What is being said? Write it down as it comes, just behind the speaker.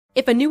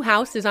If a new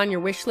house is on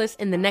your wish list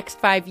in the next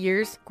 5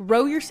 years,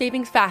 grow your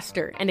savings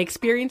faster and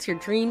experience your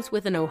dreams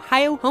with an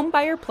Ohio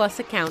Homebuyer Plus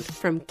account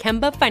from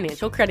Kemba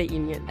Financial Credit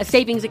Union. A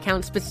savings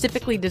account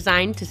specifically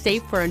designed to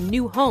save for a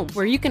new home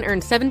where you can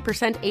earn 7%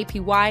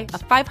 APY,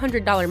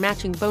 a $500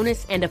 matching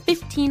bonus, and a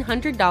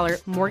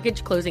 $1,500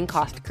 mortgage closing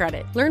cost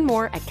credit. Learn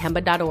more at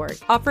Kemba.org.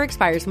 Offer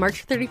expires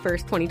March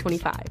 31st,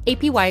 2025.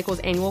 APY equals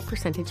annual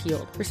percentage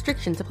yield.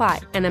 Restrictions apply.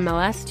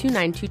 NMLS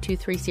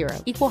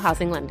 292230. Equal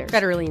housing lender.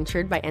 Federally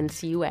insured by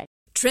NCUA.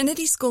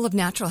 Trinity School of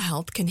Natural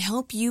Health can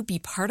help you be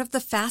part of the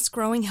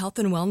fast-growing health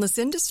and wellness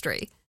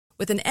industry.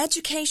 With an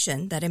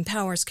education that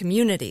empowers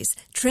communities,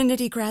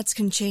 Trinity grads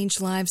can change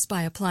lives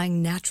by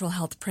applying natural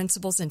health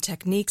principles and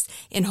techniques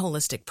in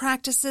holistic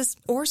practices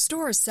or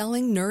stores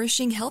selling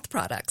nourishing health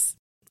products.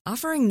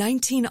 Offering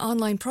 19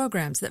 online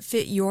programs that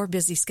fit your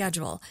busy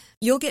schedule,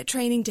 you'll get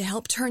training to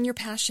help turn your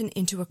passion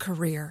into a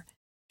career.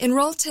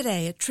 Enroll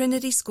today at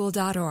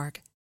trinityschool.org.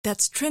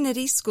 That's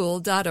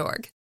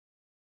trinityschool.org.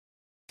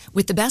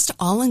 With the best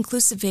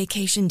all-inclusive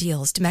vacation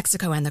deals to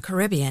Mexico and the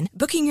Caribbean,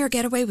 booking your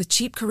getaway with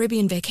Cheap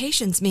Caribbean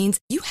Vacations means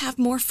you have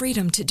more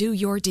freedom to do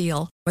your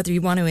deal. Whether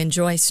you want to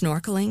enjoy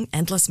snorkeling,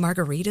 endless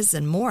margaritas,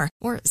 and more,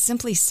 or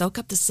simply soak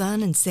up the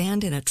sun and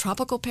sand in a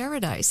tropical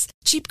paradise,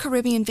 Cheap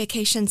Caribbean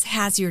Vacations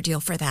has your deal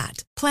for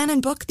that. Plan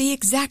and book the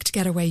exact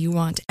getaway you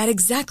want at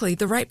exactly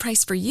the right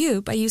price for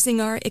you by using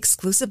our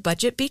exclusive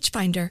budget beach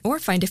finder, or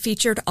find a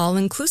featured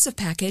all-inclusive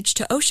package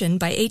to Ocean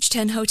by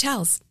H10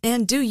 Hotels,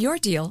 and do your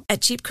deal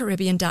at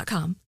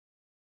cheapcaribbean.com.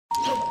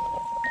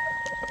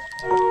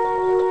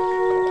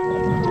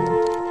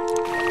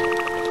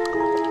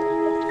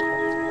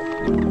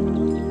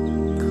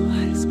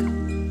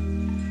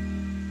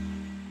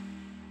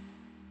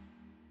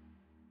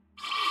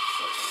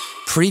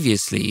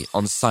 Previously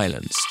on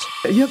Silenced.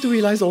 You have to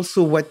realize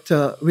also what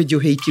Radio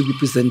Haiti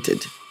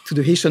represented to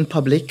the Haitian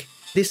public.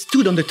 They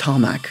stood on the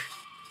tarmac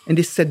and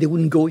they said they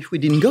wouldn't go if we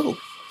didn't go.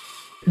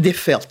 They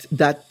felt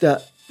that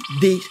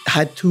they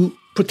had to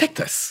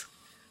protect us.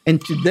 And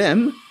to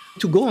them,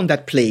 to go on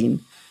that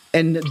plane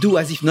and do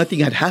as if nothing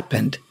had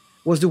happened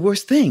was the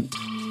worst thing.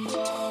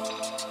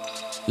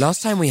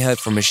 Last time we heard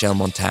from Michelle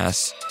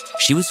Montas,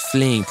 she was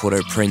fleeing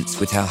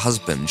Port-au-Prince with her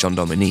husband,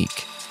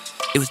 Jean-Dominique.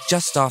 It was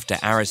just after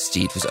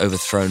Aristide was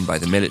overthrown by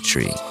the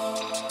military.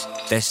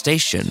 Their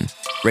station,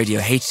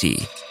 Radio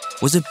Haiti,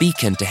 was a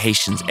beacon to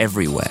Haitians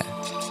everywhere.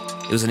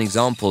 It was an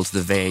example to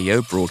the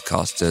VAO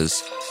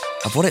broadcasters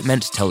of what it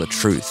meant to tell the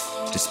truth,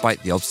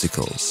 despite the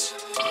obstacles.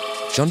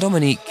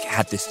 Jean-Dominique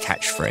had this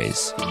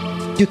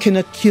catchphrase: "You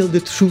cannot kill the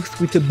truth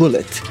with a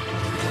bullet."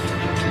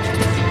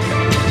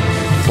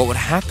 What would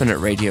happen at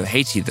Radio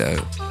Haiti,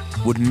 though,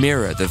 would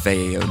mirror the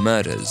VAO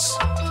murders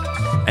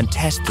and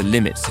test the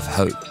limits of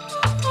hope.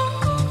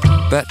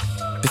 But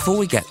before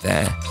we get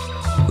there,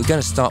 we're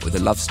going to start with a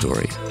love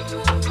story.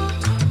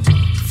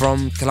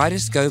 From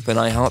Kaleidoscope and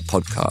iHeart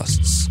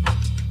Podcasts,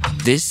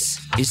 this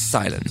is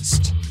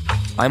Silenced.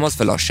 I'm Oz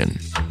Voloshin.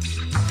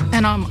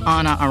 And I'm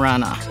Ana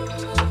Arana.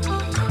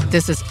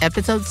 This is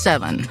episode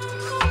 7,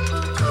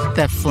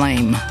 The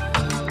Flame.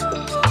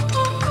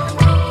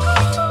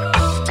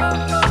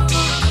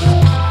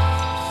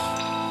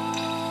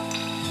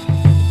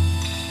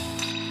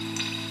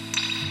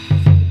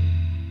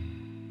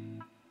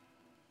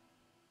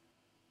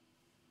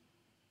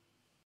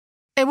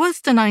 It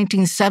was the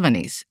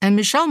 1970s, and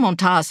Michelle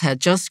Montas had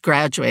just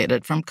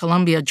graduated from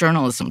Columbia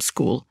Journalism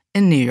School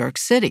in New York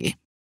City.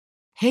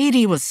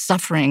 Haiti was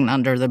suffering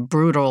under the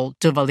brutal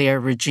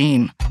Duvalier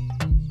regime.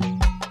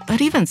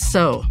 But even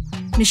so,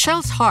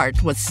 Michelle's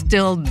heart was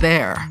still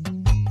there.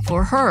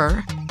 For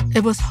her,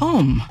 it was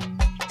home.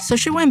 So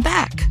she went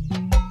back.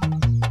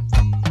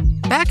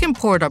 Back in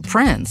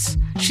Port-au-Prince,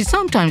 she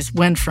sometimes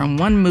went from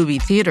one movie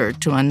theater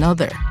to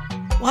another,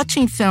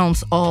 watching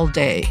films all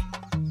day.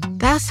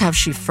 That's how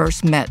she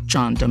first met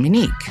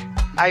Jean-Dominique.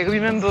 I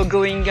remember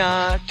going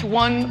to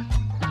one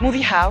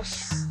movie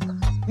house,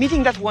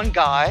 meeting that one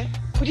guy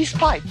with his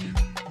pipe.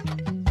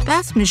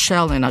 That's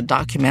Michelle in a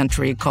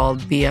documentary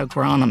called The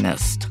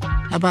Agronomist,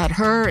 about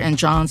her and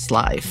John's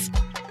life.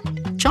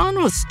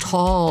 John was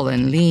tall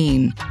and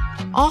lean,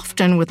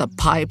 often with a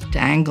pipe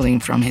dangling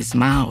from his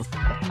mouth.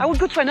 I would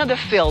go to another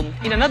film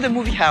in another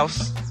movie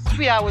house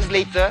 3 hours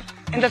later,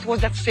 and that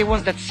was that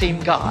same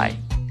guy.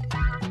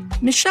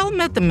 Michelle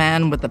met the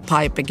man with the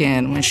pipe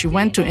again when she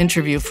went to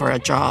interview for a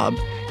job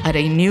at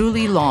a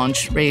newly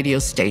launched radio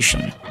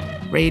station,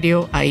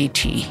 Radio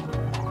Haiti.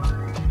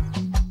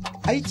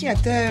 Haïti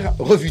Inter,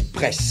 revue de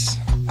presse,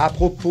 à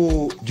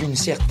propos d'une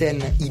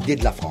certaine idée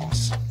de la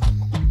France.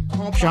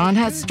 John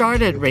had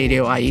started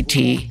Radio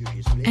Haiti,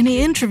 and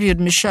he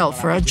interviewed Michelle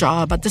for a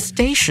job at the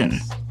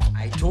station.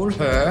 I told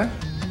her,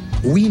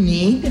 we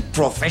need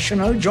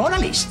professional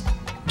journalists.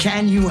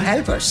 Can you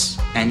help us?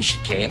 And she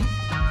came.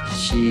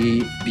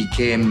 She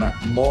became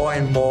more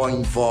and more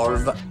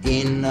involved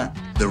in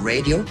the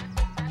Radio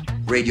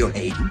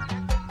Haiti,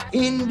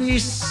 in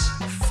this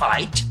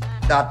fight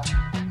that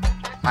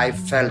I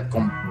felt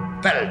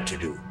compelled to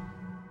do.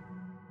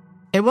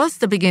 It was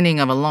the beginning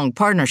of a long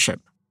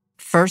partnership,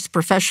 first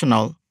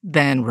professional,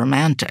 then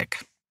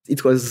romantic.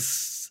 It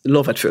was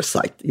love at first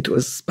sight. It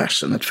was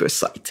passion at first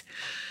sight.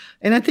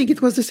 And I think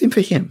it was the same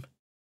for him.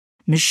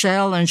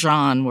 Michel and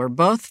Jean were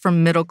both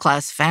from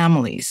middle-class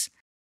families.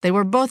 They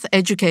were both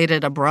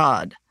educated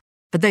abroad,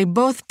 but they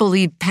both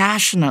believed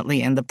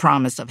passionately in the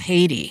promise of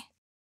Haiti.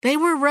 They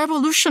were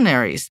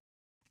revolutionaries.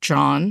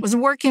 Jean was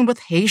working with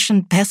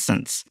Haitian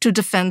peasants to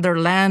defend their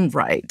land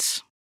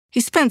rights. He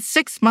spent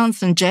 6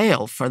 months in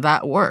jail for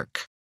that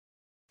work.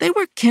 They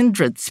were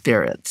kindred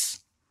spirits.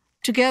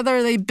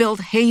 Together, they built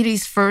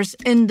Haiti's first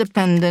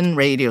independent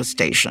radio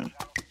station.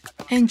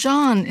 And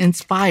Jean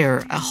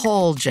inspired a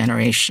whole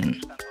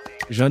generation.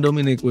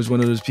 Jean-Dominique was one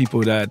of those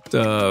people that,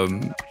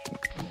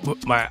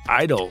 my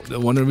idol,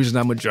 one of the reasons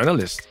I'm a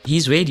journalist.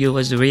 His radio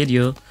was the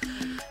radio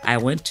I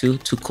went to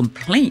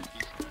complain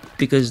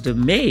because the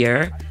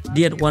mayor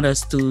didn't want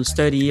us to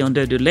study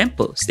under the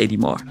lamppost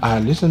anymore. I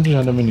listen to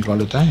Jean-Dominique all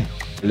the time.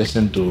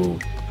 Listen to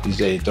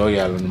his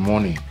editorial in the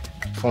morning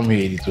from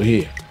Haiti to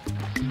here.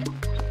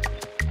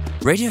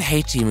 Radio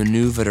Haiti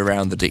maneuvered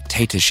around the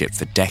dictatorship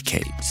for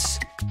decades.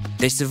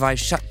 They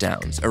survived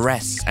shutdowns,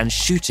 arrests, and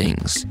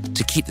shootings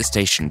to keep the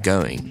station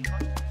going.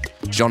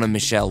 Jean and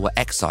Michel were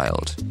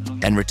exiled,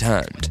 then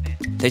returned.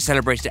 They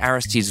celebrated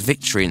Aristide's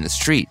victory in the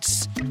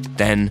streets,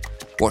 then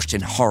watched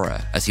in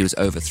horror as he was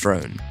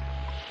overthrown.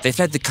 They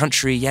fled the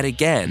country yet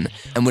again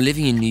and were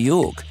living in New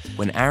York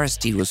when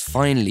Aristide was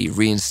finally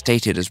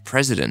reinstated as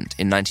president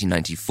in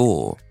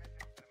 1994.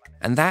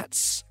 And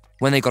that's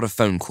when they got a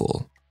phone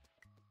call.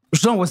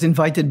 Jean was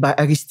invited by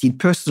Aristide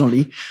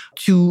personally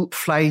to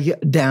fly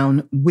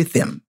down with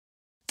them.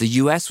 The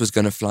US was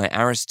going to fly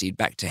Aristide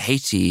back to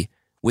Haiti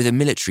with a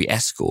military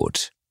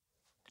escort.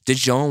 Did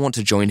Jean want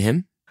to join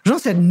him? Jean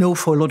said no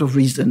for a lot of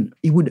reasons.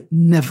 He would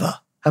never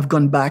have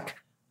gone back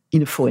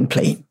in a foreign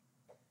plane,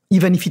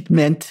 even if it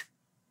meant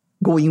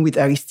going with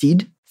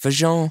Aristide. For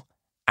Jean,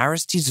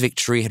 Aristide's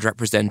victory had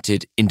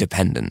represented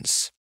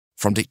independence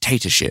from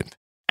dictatorship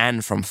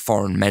and from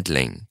foreign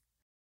meddling.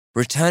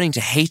 Returning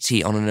to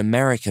Haiti on an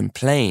American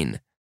plane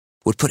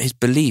would put his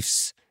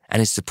beliefs and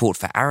his support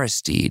for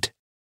Aristide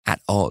at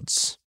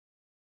odds.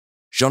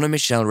 Jean and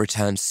Michel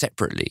returned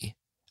separately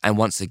and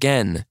once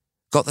again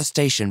got the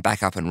station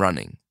back up and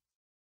running.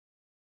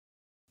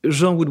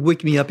 Jean would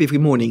wake me up every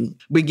morning,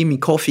 bringing me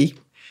coffee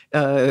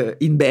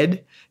in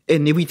bed,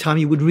 and every time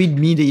he would read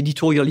me the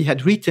editorial he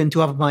had written to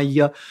have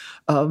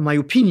my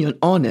opinion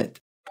on it.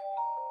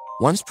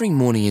 One spring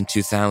morning in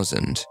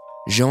 2000,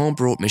 Jean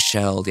brought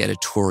Michel the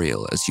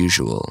editorial as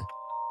usual,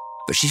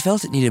 but she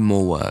felt it needed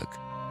more work,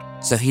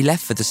 so he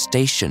left for the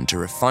station to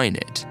refine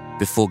it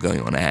before going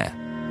on air.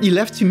 He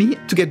left to me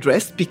to get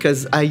dressed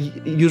because I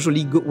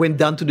usually went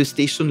down to the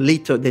station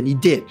later than he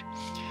did.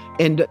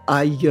 And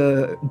I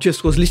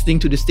just was listening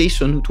to the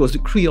station. It was the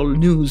Creole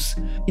News.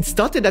 It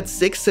started at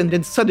 6, and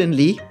then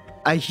suddenly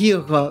I hear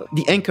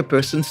the anchor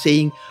person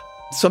saying,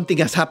 something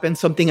has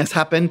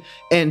happened,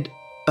 and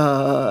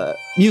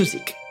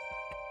music.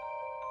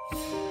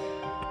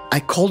 I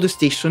called the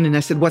station and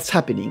I said, what's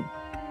happening?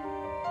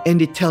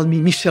 And they tell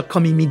me, Michel,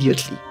 come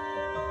immediately.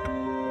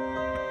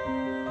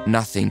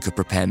 Nothing could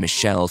prepare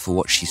Michel for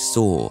what she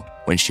saw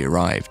when she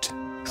arrived.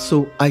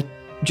 So I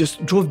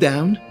just drove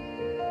down,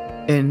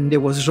 and there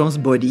was Jean's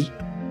body.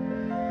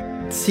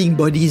 Seeing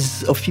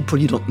bodies of people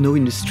you don't know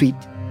in the street,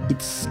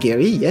 it's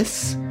scary,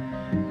 yes.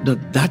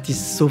 But that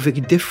is so very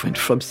different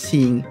from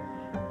seeing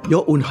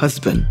your own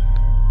husband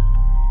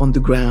on the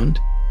ground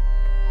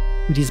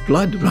with his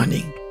blood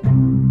running.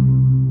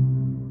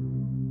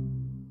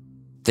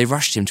 They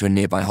rushed him to a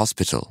nearby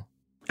hospital.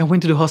 I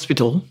went to the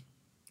hospital,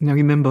 and I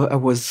remember I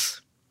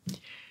was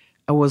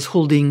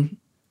holding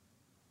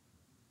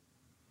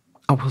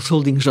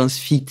Jean's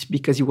feet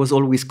because he was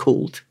always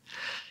cold.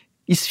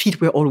 His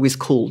feet were always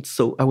cold,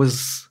 so I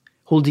was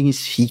holding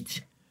his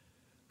feet.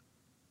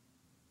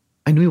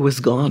 I knew he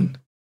was gone.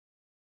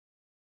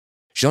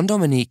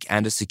 Jean-Dominique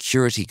and a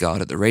security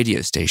guard at the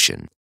radio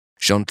station,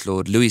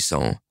 Jean-Claude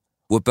Louison,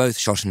 were both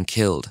shot and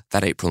killed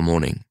that April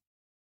morning.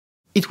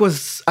 It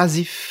was as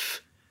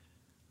if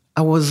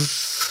I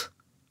was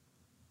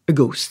a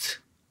ghost.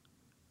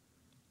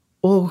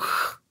 Or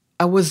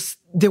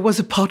there was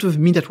a part of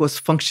me that was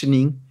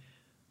functioning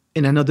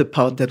and another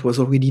part that was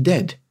already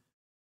dead.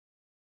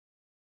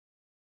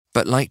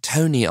 But like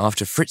Tony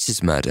after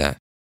Fritz's murder,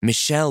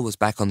 Michel was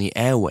back on the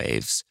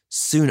airwaves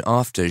soon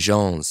after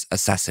Jean's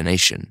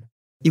assassination.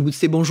 He would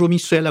say, bonjour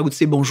Michel, I would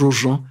say, bonjour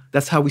Jean.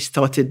 That's how we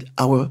started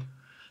our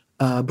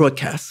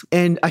broadcast.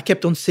 And I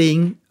kept on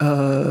saying,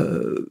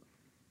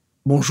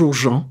 bonjour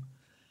Jean.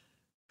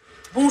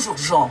 Bonjour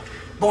Jean,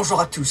 bonjour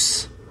à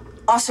tous.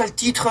 Un seul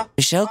titre.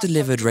 Michel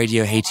delivered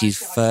Radio Haiti's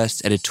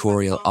first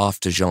editorial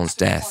after Jean's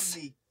death.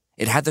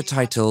 It had the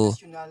title,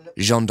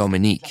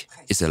 Jean-Dominique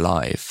is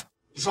alive.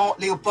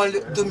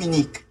 Jean-Léopold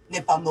Dominique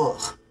n'est pas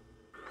mort.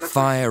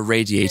 Fire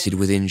radiated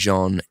within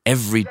Jean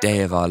every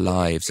day of our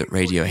lives at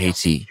Radio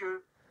Haiti.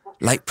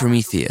 Like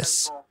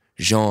Prometheus,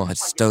 Jean had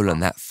stolen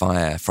that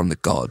fire from the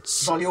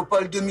gods.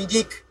 Jean-Léopold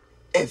Dominique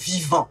est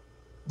vivant.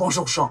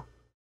 Bonjour Jean.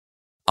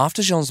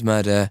 After Jean's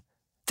murder,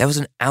 there was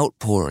an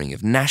outpouring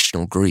of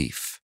national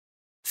grief.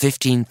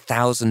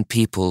 15,000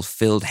 people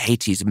filled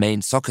Haiti's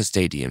main soccer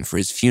stadium for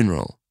his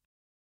funeral.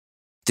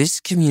 This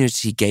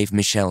community gave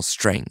Michelle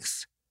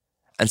strength,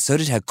 and so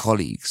did her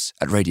colleagues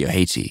at Radio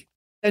Haiti.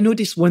 I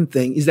noticed one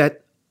thing is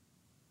that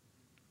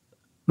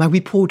my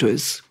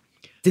reporters,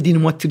 they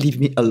didn't want to leave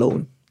me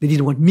alone. They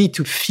didn't want me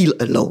to feel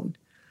alone.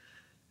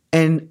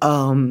 And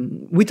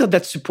without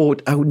that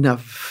support, I wouldn't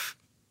have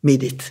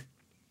made it.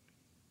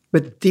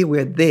 But they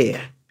were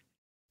there.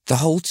 The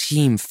whole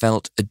team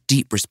felt a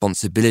deep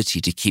responsibility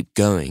to keep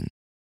going,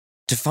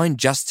 to find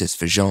justice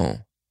for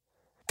Jean,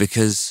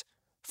 because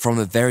from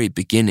the very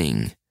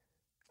beginning,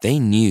 they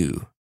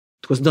knew.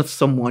 It was not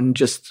someone,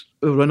 just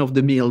a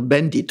run-of-the-mill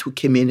bandit who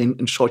came in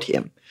and shot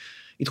him.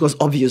 It was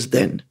obvious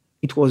then.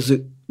 It was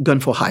a gun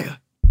for hire.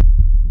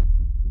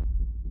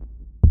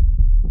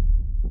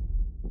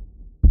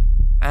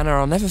 Anna,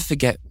 I'll never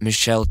forget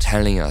Michelle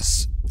telling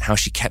us how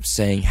she kept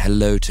saying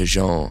hello to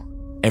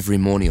Jean every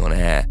morning on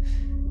air,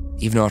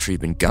 even after he'd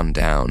been gunned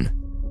down.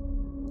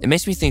 It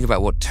makes me think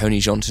about what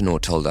Tony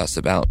Jontenot told us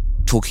about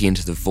talking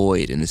into the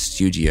void in the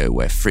studio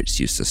where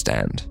Fritz used to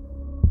stand.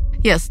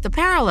 Yes, the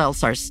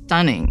parallels are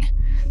stunning.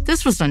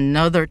 This was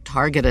another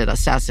targeted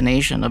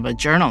assassination of a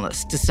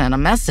journalist to send a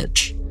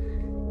message.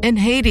 In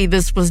Haiti,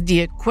 this was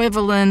the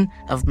equivalent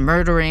of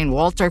murdering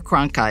Walter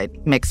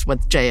Cronkite mixed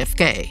with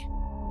JFK.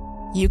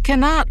 You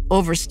cannot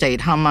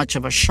overstate how much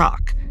of a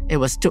shock it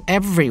was to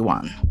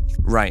everyone.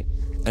 Right.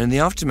 And in the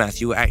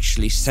aftermath, you were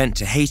actually sent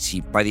to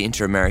Haiti by the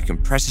Inter-American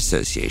Press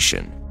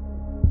Association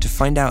to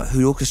find out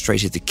who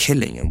orchestrated the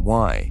killing and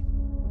why.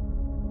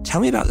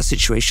 Tell me about the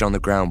situation on the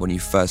ground when you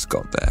first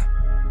got there.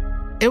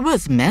 It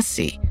was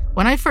messy.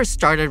 When I first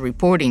started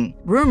reporting,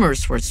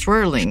 rumors were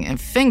swirling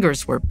and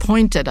fingers were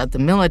pointed at the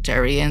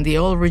military and the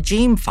old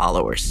regime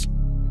followers.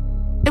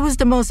 It was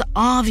the most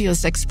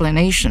obvious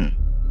explanation.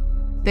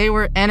 They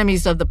were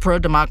enemies of the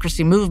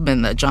pro-democracy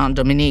movement that Jean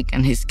Dominique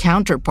and his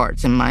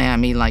counterparts in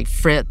Miami, like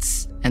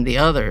Fritz and the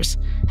others,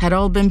 had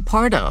all been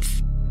part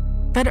of.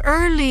 But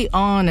early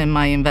on in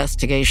my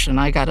investigation,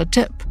 I got a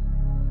tip,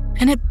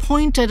 and it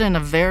pointed in a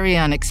very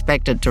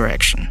unexpected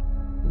direction,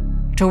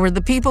 toward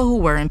the people who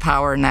were in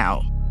power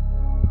now,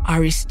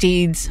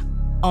 Aristide's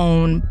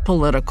own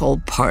political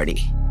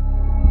party.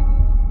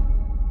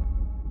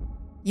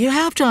 You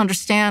have to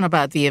understand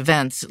about the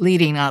events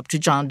leading up to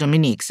Jean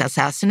Dominique's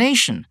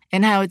assassination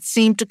and how it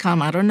seemed to come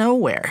out of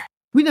nowhere.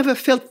 We never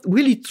felt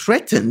really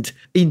threatened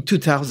in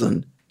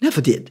 2000.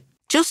 Never did.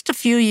 Just a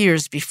few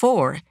years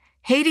before,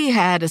 Haiti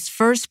had its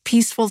first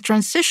peaceful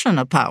transition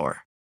of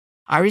power.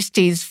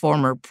 Aristide's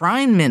former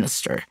prime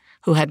minister,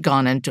 who had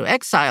gone into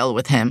exile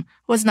with him,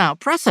 was now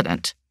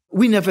president.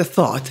 We never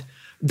thought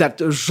that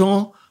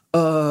Jean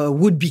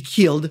would be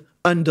killed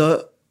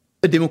under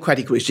a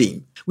democratic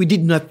regime. We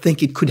did not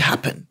think it could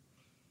happen.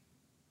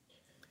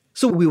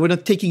 So we were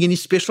not taking any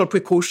special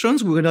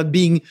precautions. We were not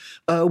being,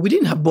 we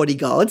didn't have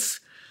bodyguards.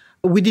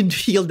 We didn't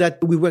feel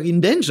that we were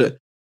in danger.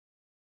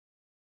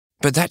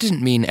 But that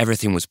didn't mean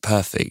everything was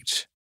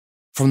perfect.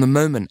 From the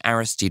moment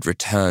Aristide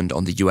returned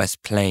on the US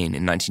plane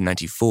in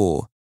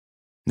 1994,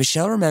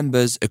 Michelle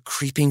remembers a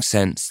creeping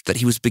sense that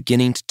he was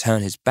beginning to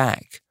turn his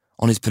back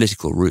on his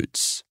political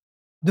roots.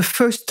 The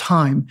first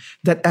time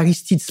that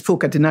Aristide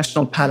spoke at the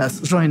National Palace,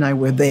 Jean and I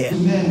were there.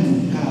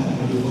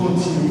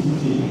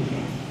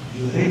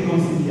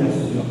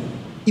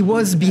 He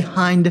was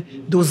behind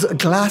those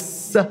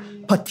glass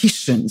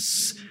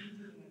partitions,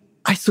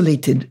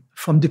 isolated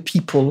from the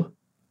people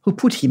who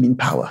put him in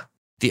power.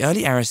 The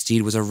early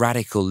Aristide was a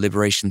radical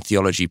liberation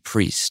theology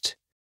priest.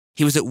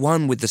 He was at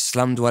one with the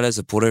slum dwellers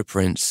of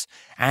Port-au-Prince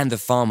and the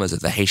farmers of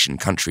the Haitian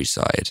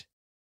countryside.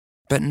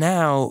 But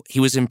now he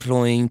was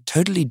employing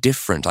totally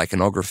different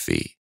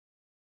iconography,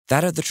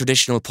 that of the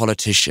traditional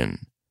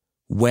politician,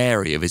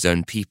 wary of his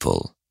own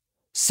people,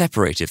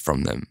 separated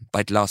from them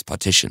by glass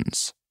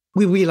partitions.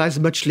 We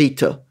realized much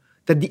later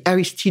that the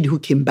Aristide who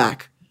came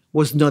back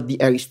was not the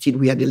Aristide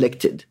we had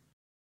elected.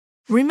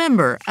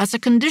 Remember, as a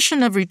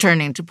condition of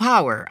returning to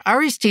power,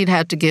 Aristide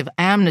had to give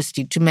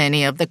amnesty to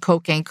many of the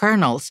cocaine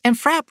colonels and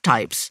frap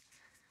types,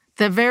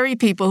 the very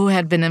people who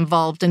had been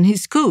involved in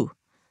his coup.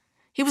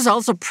 He was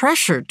also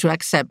pressured to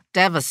accept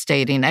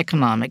devastating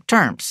economic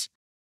terms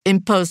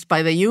imposed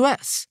by the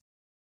U.S.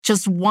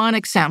 Just one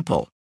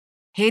example.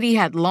 Haiti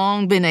had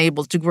long been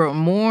able to grow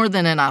more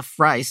than enough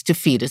rice to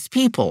feed its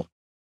people,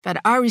 but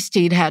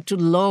Aristide had to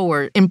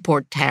lower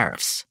import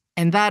tariffs,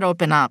 and that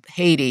opened up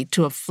Haiti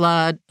to a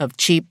flood of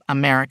cheap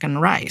American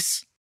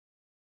rice.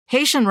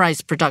 Haitian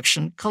rice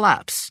production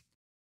collapsed.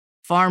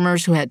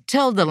 Farmers who had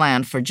tilled the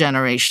land for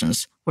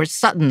generations were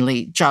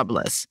suddenly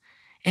jobless,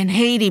 and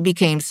Haiti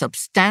became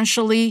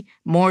substantially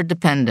more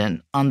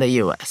dependent on the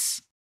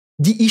U.S.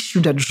 The issue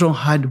that Jean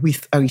had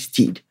with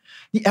Aristide,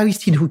 the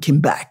Aristide who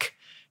came back,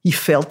 he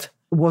felt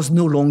was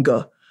no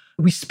longer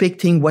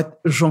respecting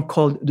what Jean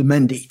called the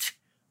mandate.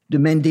 The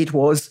mandate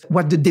was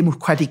what the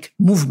democratic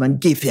movement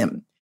gave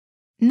him.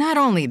 Not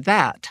only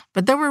that,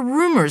 but there were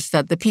rumors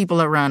that the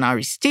people around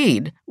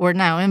Aristide were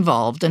now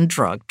involved in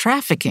drug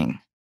trafficking.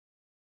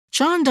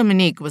 Jean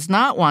Dominique was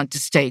not one to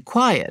stay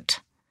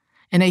quiet.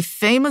 In a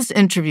famous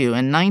interview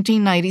in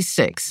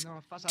 1996,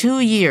 2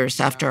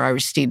 years after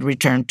Aristide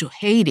returned to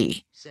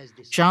Haiti,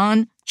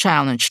 John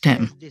challenged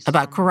him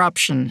about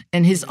corruption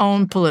in his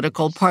own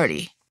political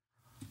party.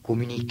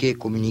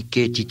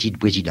 Communiquez, titi de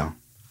président.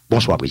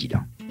 Bonsoir,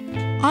 président.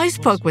 I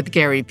spoke with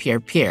Gary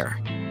Pierre,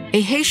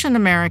 a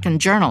Haitian-American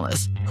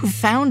journalist who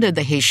founded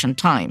the Haitian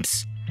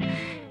Times.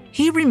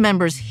 He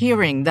remembers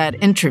hearing that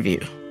interview.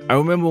 I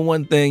remember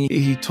one thing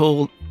he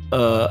told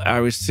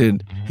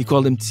Aristide. He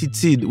called him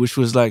Titid, which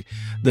was like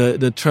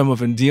the term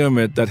of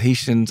endearment that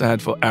Haitians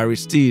had for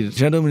Aristide.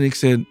 Jean-Dominique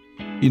said,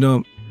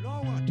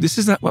 this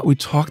is not what we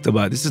talked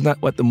about. This is not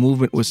what the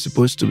movement was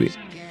supposed to be.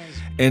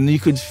 And you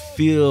could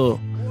feel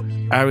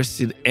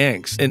Aristide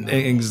angst and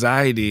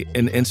anxiety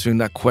in answering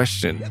that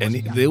question. And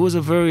there was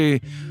a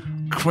very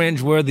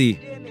cringe-worthy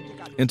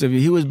interview.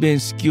 He was being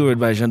skewered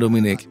by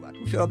Jean-Dominique.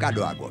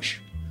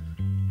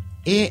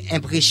 Et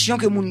impression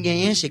que moun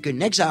genyen, c'est que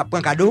nèg sa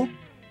prend cadeau.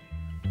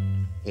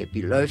 Et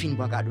puis là, il fin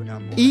prend cadeau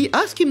nan moun. He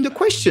asked him the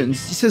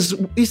questions. He says,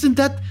 isn't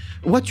that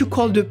what you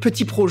call the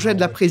petit projet de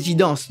la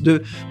présidence,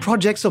 the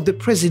projects of the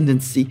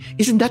presidency?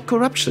 Isn't that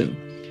corruption?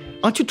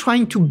 Aren't you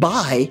trying to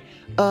buy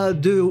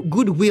the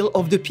goodwill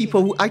of the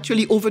people who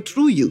actually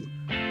overthrew you?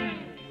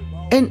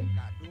 And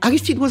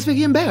Aristide was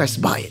very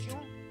embarrassed by it.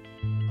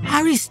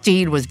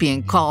 Aristide was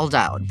being called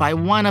out by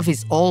one of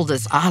his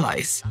oldest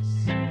allies,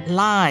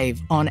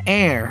 live on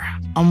air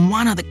on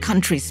one of the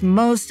country's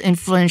most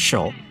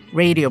influential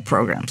radio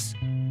programs.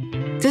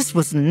 This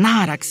was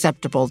not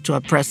acceptable to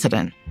a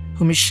president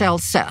who Michel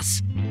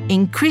says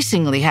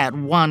increasingly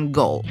had one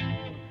goal.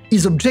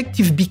 His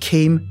objective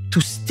became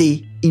to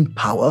stay in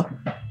power,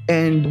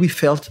 and we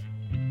felt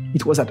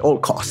it was at all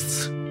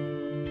costs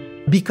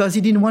because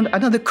he didn't want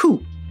another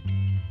coup.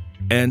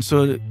 And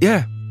so,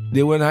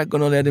 they were not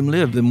going to let him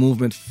live. The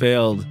movement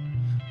failed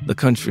the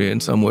country in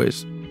some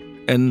ways,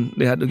 and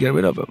they had to get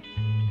rid of him.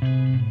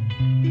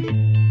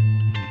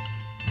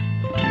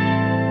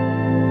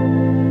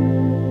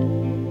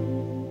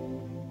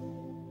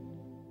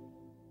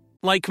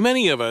 Like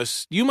many of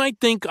us, you might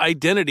think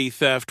identity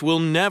theft will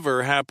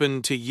never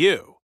happen to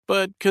you.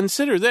 But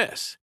consider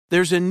this.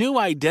 There's a new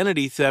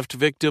identity theft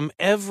victim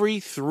every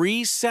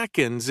 3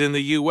 seconds in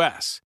the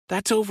U.S.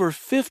 That's over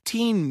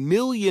 15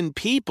 million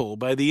people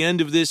by the end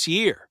of this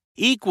year,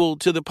 equal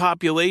to the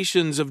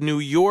populations of New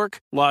York,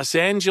 Los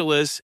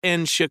Angeles,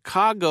 and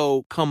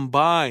Chicago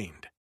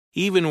combined.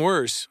 Even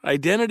worse,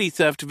 identity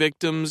theft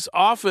victims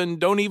often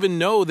don't even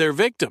know they're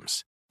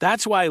victims.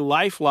 That's why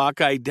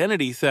LifeLock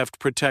Identity Theft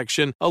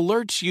Protection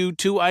alerts you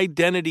to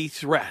identity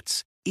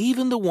threats,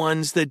 even the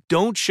ones that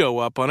don't show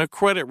up on a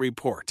credit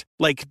report,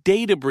 like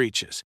data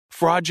breaches,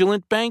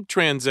 fraudulent bank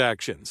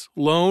transactions,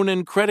 loan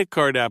and credit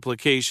card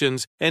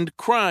applications, and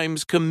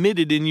crimes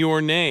committed in your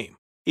name.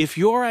 If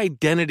your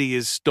identity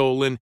is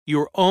stolen,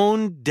 your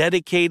own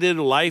dedicated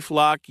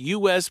LifeLock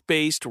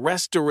US-based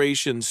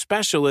restoration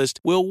specialist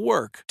will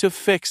work to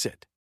fix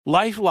it.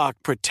 LifeLock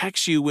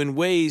protects you in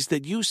ways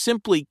that you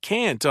simply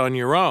can't on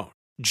your own.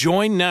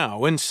 Join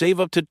now and save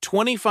up to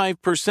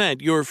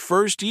 25% your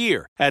first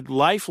year at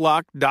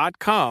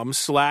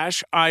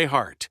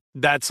LifeLock.com/iHeart.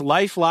 That's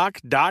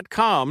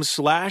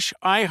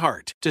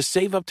LifeLock.com/iHeart to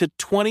save up to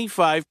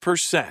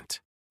 25%.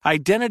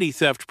 Identity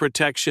theft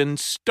protection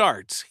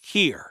starts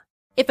here.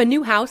 If a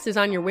new house is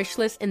on your wish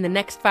list in the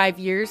next 5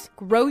 years,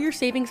 grow your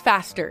savings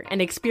faster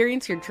and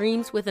experience your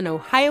dreams with an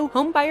Ohio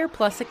Homebuyer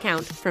Plus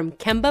account from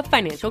Kemba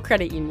Financial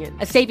Credit Union.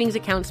 A savings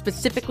account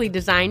specifically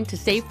designed to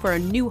save for a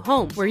new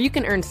home where you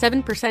can earn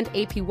 7%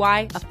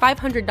 APY, a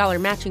 $500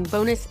 matching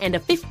bonus, and a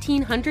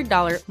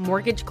 $1,500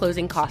 mortgage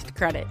closing cost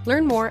credit.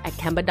 Learn more at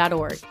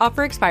Kemba.org.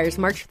 Offer expires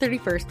March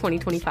 31st,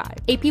 2025.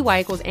 APY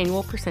equals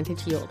annual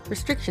percentage yield.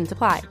 Restrictions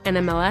apply.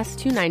 NMLS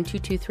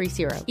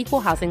 292230.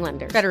 Equal housing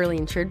lender. Federally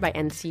insured by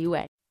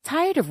NCUA.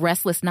 Tired of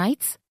restless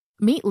nights?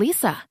 Meet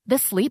Leesa, the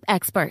sleep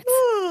experts.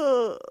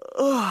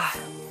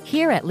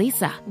 Here at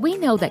Leesa, we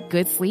know that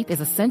good sleep is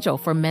essential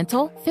for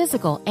mental,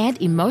 physical,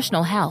 and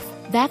emotional health.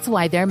 That's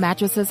why their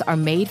mattresses are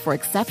made for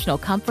exceptional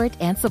comfort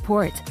and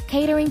support,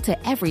 catering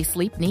to every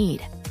sleep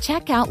need.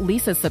 Check out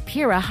Leesa's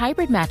Sapira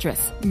Hybrid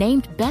Mattress,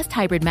 named Best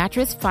Hybrid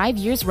Mattress 5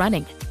 years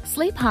running.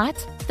 Sleep hot?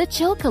 The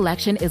Chill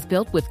Collection is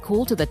built with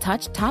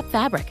cool-to-the-touch top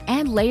fabric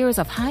and layers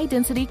of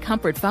high-density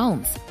comfort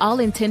foams, all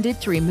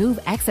intended to remove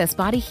excess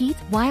body heat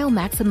while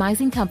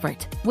maximizing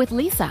comfort. With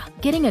Leesa,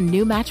 getting a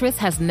new mattress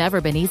has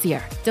never been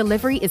easier.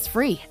 Delivery is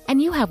free, and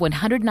you have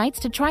 100 nights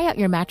to try out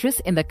your mattress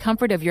in the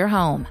comfort of your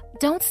home.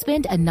 Don't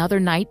spend another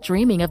night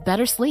dreaming of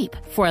better sleep.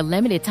 For a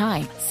limited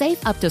time,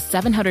 save up to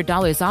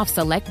 $700 off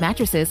select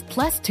mattresses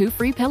plus 2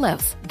 free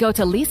pillows. Go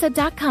to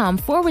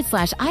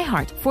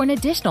Leesa.com/iHeart for an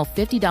additional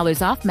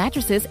 $50 off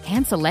mattresses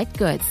and select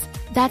goods.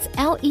 That's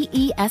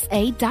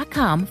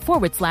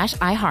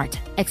LEESA.com/iHeart.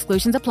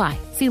 Exclusions apply.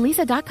 See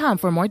Leesa.com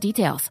for more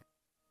details.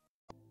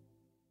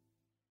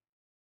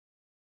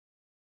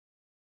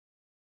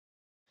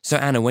 So,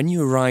 Anna, when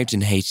you arrived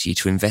in Haiti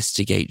to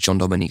investigate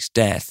Jean-Dominique's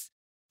death,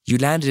 you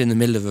landed in the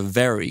middle of a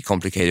very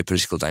complicated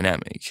political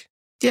dynamic.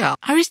 Yeah,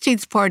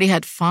 Aristide's party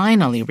had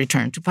finally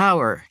returned to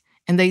power,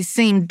 and they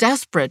seemed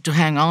desperate to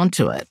hang on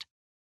to it.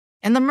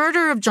 And the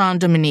murder of Jean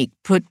Dominique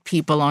put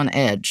people on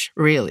edge,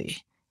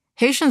 really.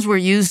 Haitians were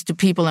used to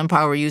people in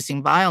power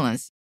using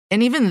violence,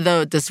 and even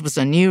though this was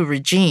a new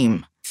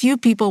regime, few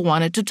people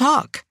wanted to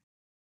talk.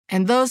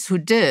 And those who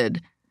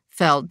did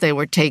felt they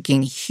were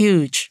taking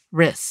huge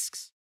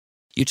risks.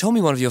 You told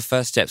me one of your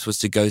first steps was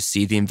to go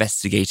see the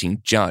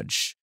investigating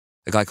judge,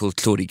 a guy called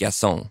Claude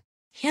Gasson.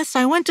 Yes,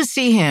 I went to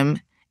see him,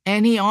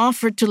 and he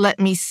offered to let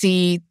me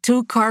see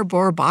 2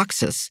 cardboard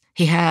boxes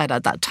he had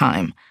at that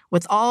time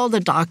with all the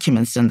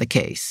documents in the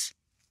case.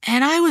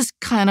 And I was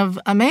kind of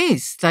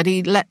amazed that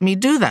he let me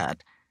do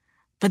that.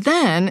 But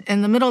then,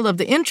 in the middle of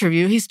the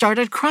interview, he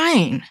started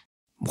crying.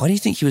 Why do you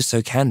think he was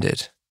so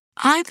candid?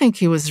 I think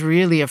he was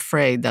really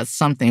afraid that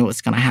something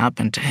was going to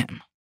happen to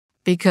him,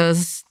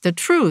 because the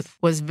truth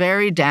was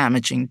very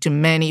damaging to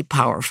many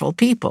powerful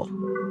people.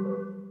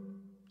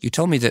 You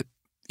told me that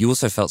you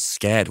also felt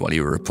scared while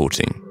you were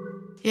reporting.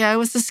 Yeah, it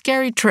was a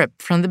scary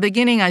trip. From the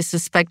beginning, I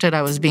suspected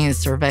I was being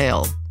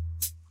surveilled.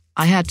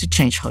 I had to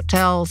change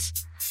hotels,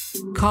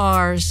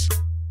 cars.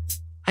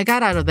 I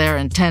got out of there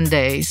in 10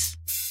 days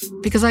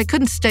because I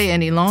couldn't stay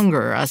any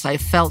longer, as I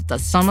felt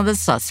that some of the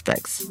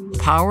suspects,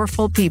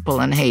 powerful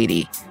people in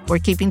Haiti, were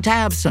keeping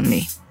tabs on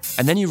me.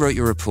 And then you wrote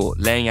your report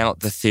laying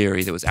out the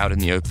theory that was out in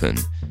the open,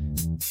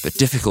 but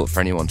difficult for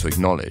anyone to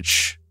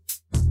acknowledge.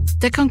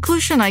 The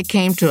conclusion I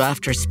came to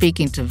after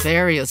speaking to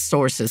various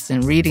sources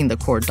and reading the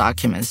court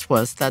documents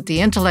was that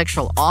the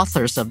intellectual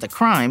authors of the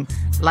crime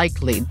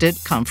likely did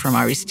come from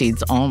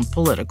Aristide's own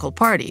political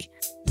party.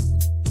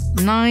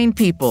 9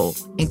 people,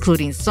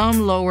 including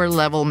some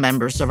lower-level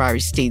members of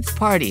Aristide's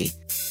party,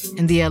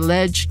 and the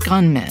alleged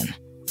gunmen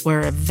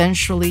were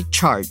eventually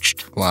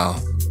charged. Wow.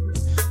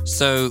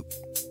 So,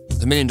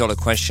 the million-dollar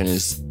question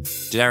is,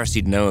 did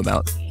Aristide know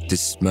about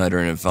this murder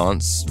in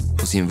advance?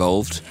 Was he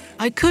involved?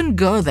 I couldn't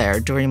go there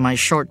during my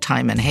short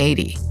time in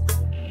Haiti,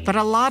 but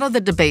a lot of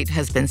the debate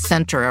has been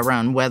centered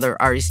around whether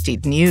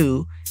Aristide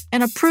knew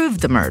and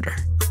approved the murder.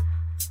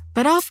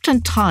 But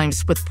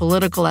oftentimes with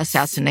political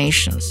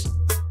assassinations,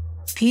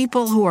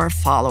 people who are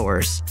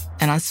followers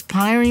and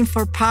aspiring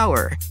for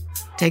power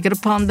take it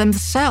upon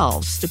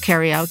themselves to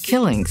carry out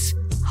killings,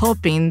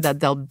 hoping that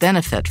they'll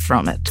benefit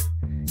from it.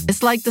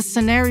 It's like the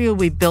scenario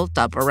we built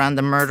up around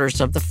the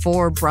murders of the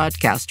 4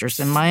 broadcasters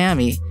in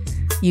Miami,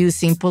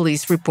 using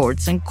police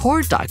reports and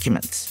court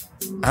documents.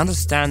 I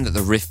understand that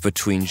the rift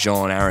between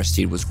Jean and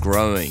Aristide was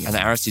growing, and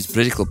that Aristide's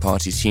political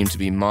party seemed to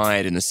be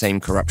mired in the same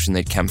corruption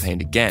they'd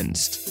campaigned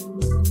against.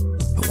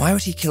 But why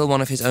would he kill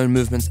one of his own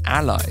movement's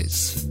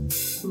allies?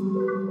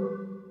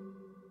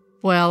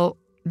 Well,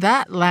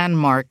 that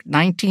landmark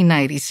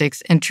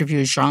 1996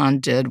 interview Jean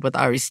did with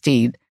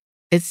Aristide,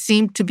 it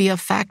seemed to be a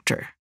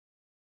factor.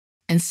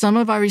 And some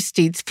of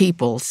Aristide's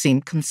people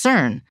seemed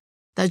concerned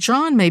that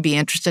Jean may be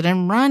interested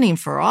in running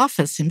for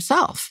office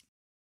himself.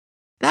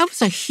 That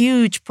was a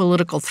huge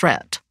political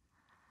threat.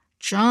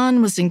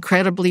 Jean was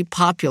incredibly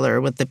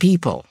popular with the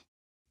people.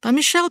 But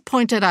Michel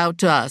pointed out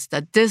to us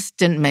that this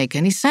didn't make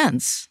any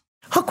sense.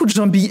 How could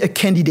Jean be a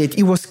candidate?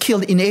 He was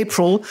killed in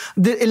April.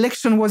 The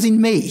election was in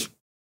May.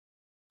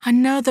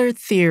 Another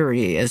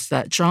theory is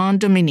that Jean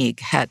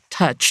Dominique had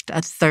touched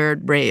a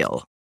third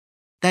rail,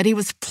 that he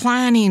was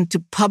planning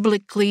to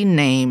publicly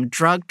name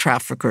drug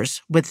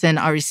traffickers within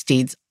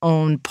Aristide's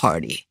own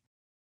party.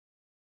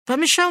 But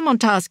Michel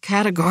Montaz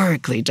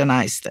categorically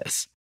denies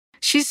this.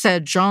 She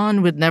said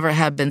Jean would never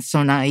have been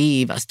so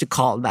naive as to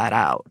call that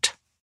out.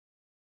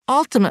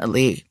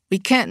 Ultimately, we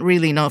can't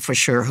really know for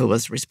sure who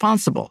was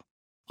responsible.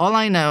 All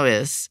I know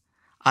is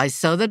I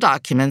saw the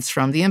documents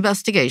from the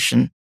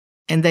investigation,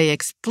 and they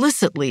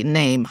explicitly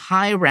name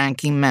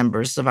high-ranking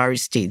members of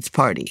Aristide's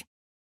party.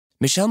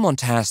 Michel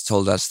Montaz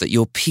told us that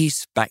your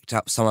piece backed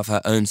up some of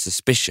her own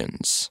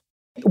suspicions.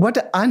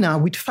 What Anna,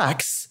 with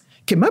facts,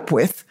 came up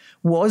with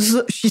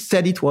was, she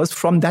said it was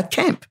from that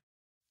camp.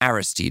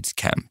 Aristide's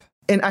camp.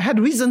 And I had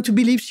reason to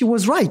believe she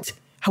was right.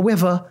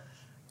 However,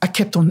 I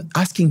kept on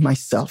asking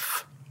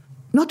myself,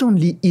 not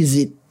only is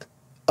it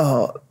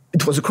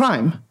was a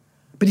crime,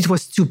 but it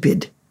was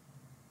stupid.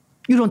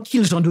 You don't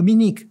kill Jean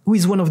Dominique, who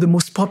is one of the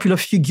most popular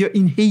figures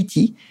in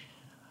Haiti.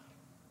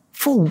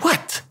 For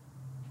what?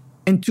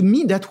 And to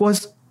me, that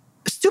was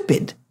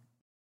stupid.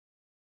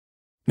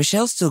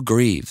 Michel still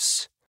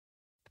grieves,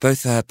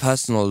 both for her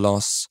personal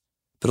loss,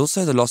 but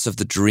also the loss of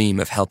the dream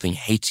of helping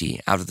Haiti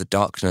out of the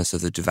darkness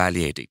of the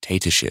Duvalier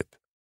dictatorship.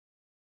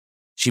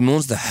 She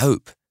mourns the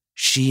hope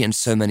she and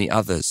so many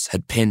others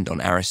had pinned on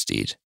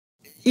Aristide.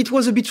 It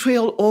was a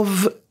betrayal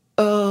of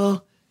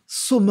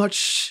so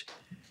much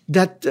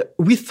that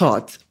we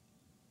thought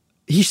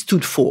he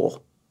stood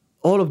for,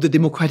 all of the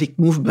democratic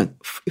movement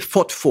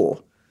fought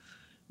for,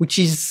 which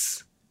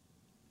is,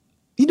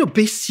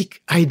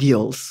 basic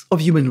ideals of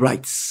human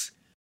rights.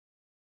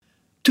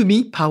 To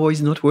me, power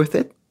is not worth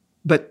it,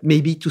 but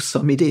maybe to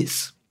some it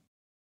is.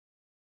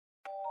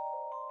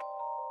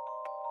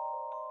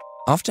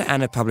 After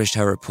Anna published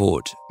her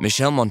report,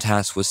 Michel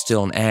Montaz was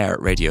still on air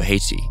at Radio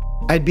Haiti.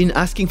 I'd been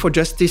asking for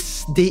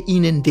justice day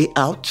in and day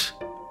out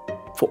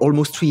for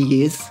almost 3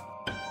 years.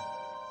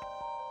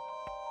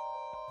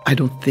 I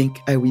don't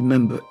think I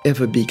remember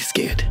ever being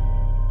scared.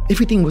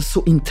 Everything was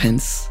so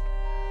intense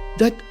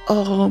that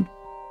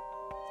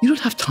you don't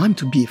have time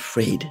to be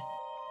afraid.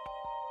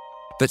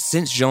 But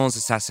since Jean's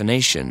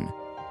assassination,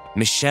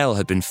 Michel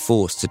had been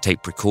forced to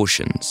take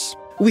precautions.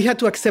 We had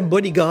to accept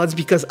bodyguards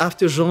because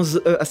after Jean's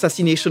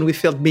assassination, we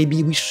felt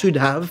maybe we should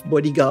have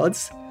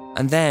bodyguards.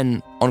 And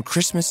then, on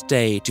Christmas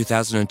Day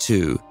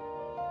 2002,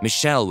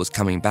 Michel was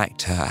coming back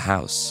to her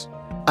house.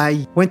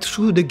 I went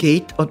through the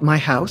gate of my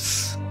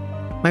house.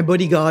 My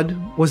bodyguard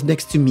was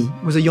next to me.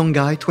 He was a young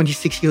guy,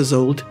 26 years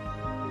old.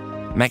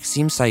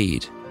 Maxime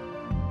Said.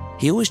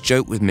 He always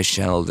joked with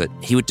Michel that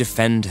he would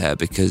defend her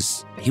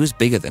because he was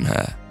bigger than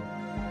her.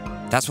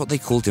 That's what they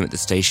called him at the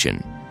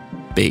station,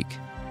 big.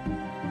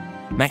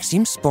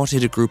 Maxime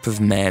spotted a group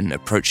of men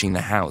approaching the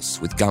house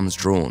with guns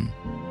drawn.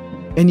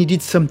 And he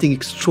did something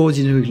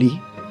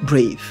extraordinarily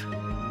brave.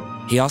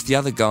 He asked the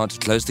other guard to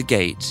close the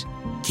gate,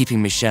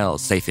 keeping Michel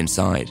safe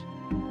inside.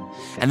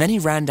 And then he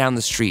ran down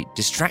the street,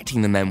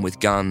 distracting the men with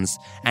guns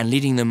and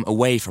leading them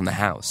away from the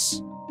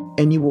house.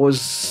 And he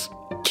was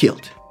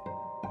killed.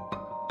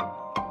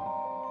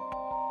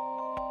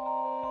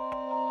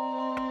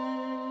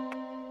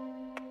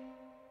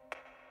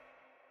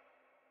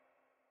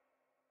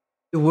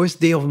 The worst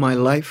day of my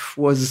life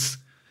was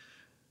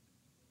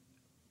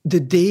the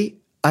day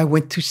I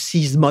went to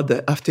see his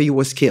mother after he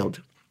was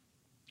killed.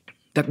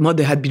 That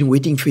mother had been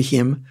waiting for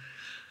him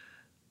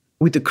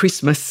with a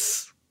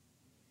Christmas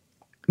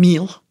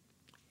meal.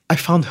 I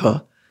found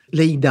her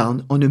laying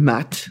down on a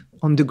mat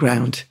on the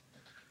ground.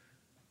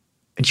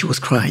 And she was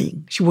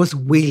crying. She was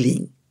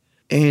wailing.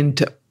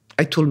 And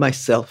I told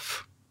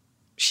myself,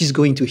 she's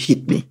going to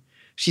hit me.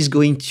 She's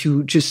going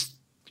to just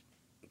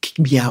kick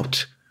me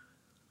out.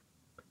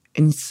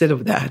 And instead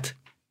of that,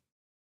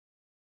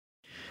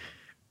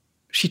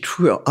 she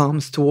threw her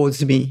arms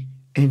towards me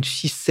and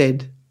she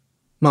said,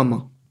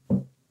 Mama.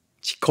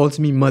 She calls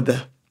me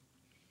mother.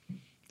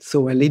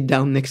 So I laid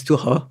down next to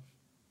her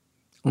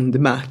on the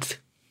mat.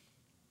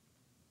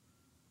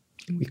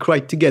 And we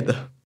cried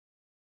together.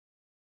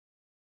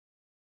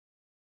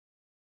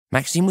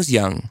 Maxime was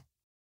young,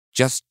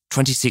 just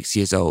 26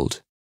 years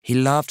old. He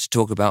loved to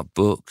talk about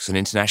books and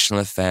international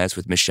affairs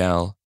with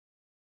Michel.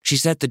 She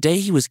said the day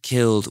he was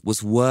killed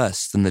was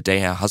worse than the day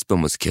her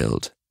husband was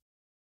killed.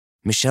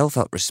 Michel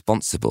felt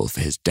responsible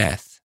for his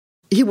death.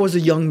 He was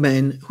a young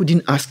man who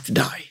didn't ask to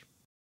die.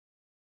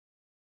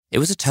 It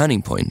was a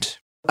turning point.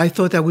 I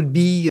thought I would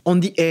be on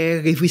the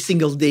air every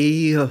single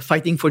day,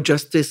 fighting for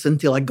justice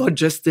until I got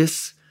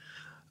justice.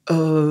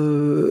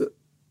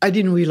 I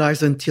didn't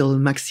realize until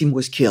Maxime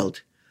was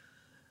killed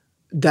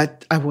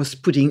that I was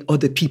putting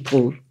other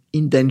people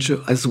in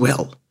danger as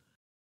well.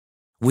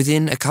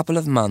 Within a couple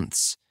of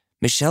months,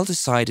 Michel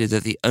decided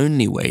that the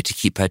only way to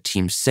keep her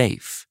team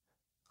safe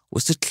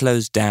was to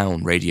close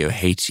down Radio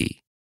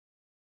Haiti.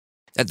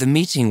 At the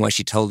meeting where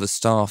she told the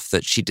staff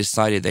that she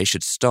decided they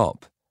should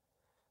stop,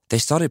 they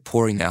started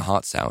pouring their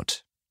hearts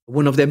out.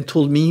 One of them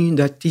told me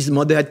that his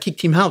mother had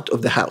kicked him out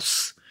of the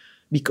house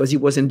because he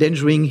was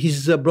endangering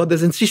his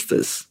brothers and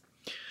sisters.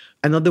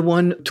 Another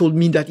one told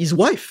me that his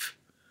wife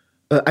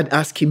had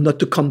asked him not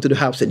to come to the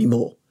house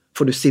anymore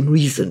for the same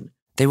reason.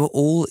 They were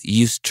all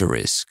used to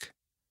risk,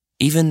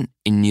 even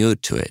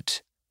inured to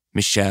it.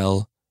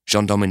 Michel,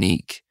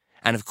 Jean-Dominique,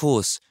 and of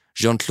course,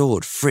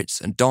 Jean-Claude,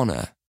 Fritz, and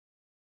Donna.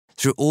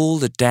 Through all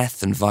the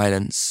death and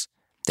violence,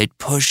 they'd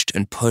pushed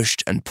and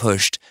pushed and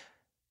pushed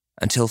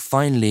until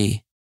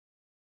finally,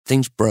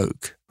 things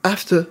broke.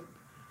 After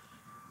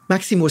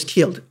Maxime was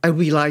killed, I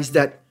realized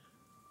that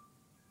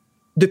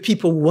the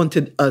people who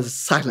wanted us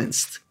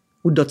silenced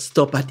would not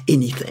stop at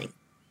anything.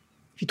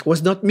 If it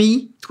was not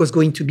me, it was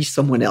going to be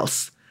someone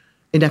else.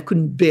 And I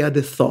couldn't bear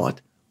the thought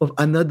of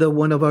another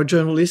one of our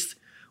journalists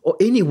or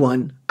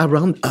anyone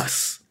around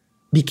us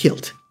be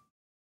killed.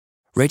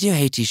 Radio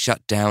Haiti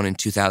shut down in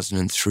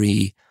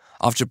 2003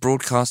 after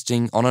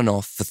broadcasting on and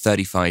off for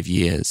 35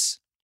 years.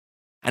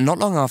 And not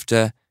long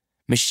after,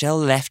 Michel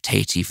left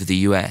Haiti for the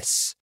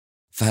US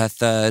for her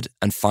third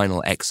and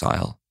final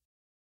exile.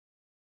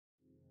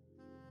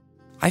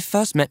 I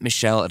first met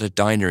Michel at a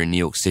diner in New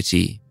York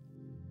City.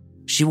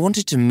 She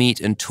wanted to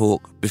meet and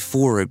talk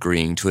before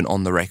agreeing to an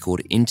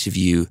on-the-record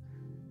interview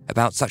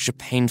about such a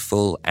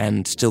painful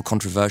and still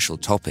controversial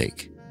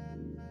topic.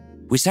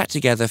 We sat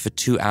together for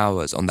 2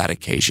 hours on that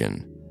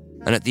occasion,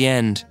 and at the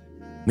end,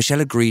 Michel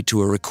agreed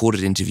to a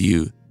recorded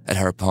interview at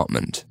her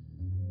apartment.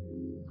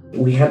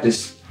 We had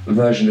this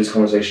version of this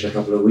conversation a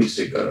couple of weeks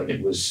ago, and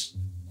it was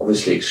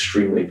obviously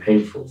extremely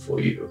painful for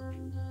you,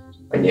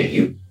 and yet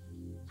you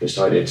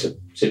decided to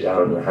sit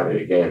down and have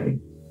it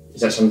again.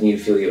 Is that something you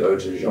feel you owe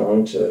to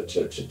Jean,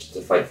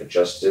 to fight for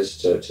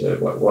justice,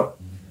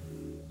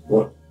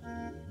 what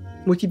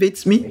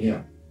motivates me?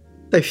 Yeah.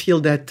 I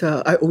feel that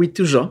I owe it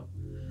to Jean.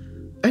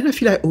 And I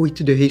feel I owe it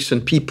to the Haitian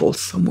people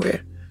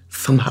somewhere,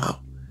 somehow.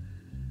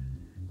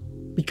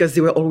 Because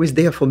they were always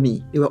there for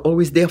me. They were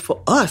always there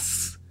for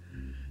us.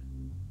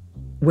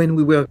 When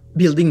we were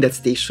building that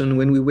station,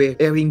 when we were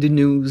airing the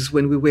news,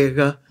 when we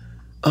were,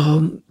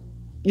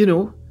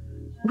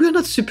 we are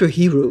not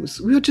superheroes.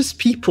 We are just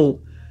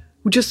people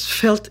who just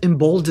felt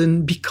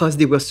emboldened because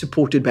they were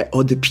supported by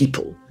other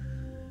people.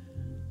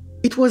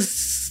 It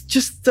was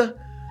just the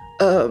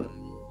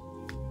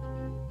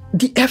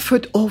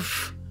effort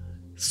of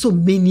so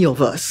many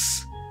of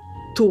us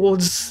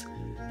towards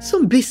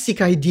some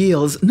basic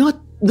ideals,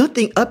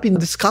 nothing up in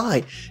the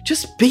sky,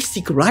 just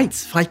basic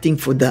rights, fighting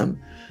for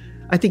them.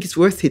 I think it's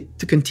worth it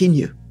to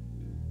continue.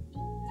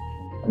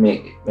 I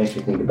mean, it makes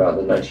me think about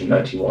the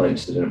 1991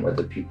 incident where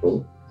the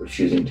people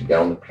refusing to get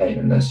on the plane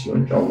unless you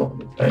and John were on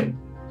the plane.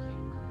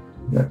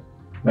 You know,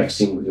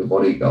 Maxime was your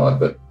bodyguard,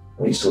 but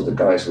when you saw the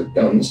guys with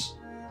guns,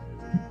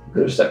 you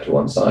could have stepped to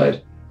one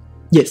side.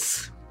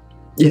 Yes.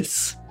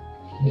 Yes.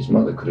 His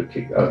mother could have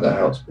kicked you out of the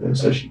house, but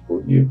instead she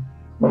called you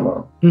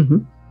Mama.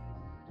 Mm-hmm.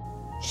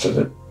 So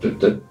the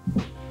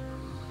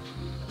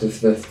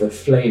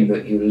flame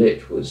that you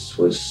lit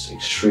was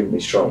extremely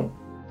strong.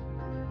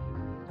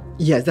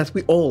 Yes, that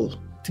we all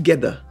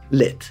together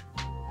lit.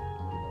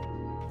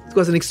 It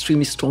was an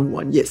extremely strong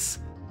one, yes.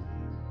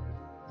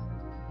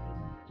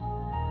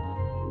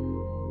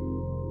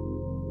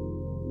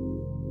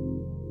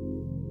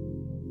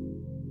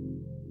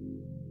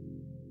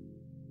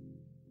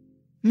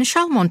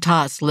 Michelle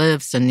Montaz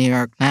lives in New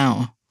York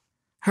now.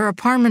 Her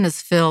apartment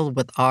is filled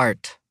with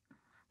art,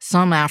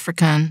 some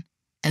African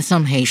and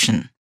some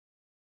Haitian.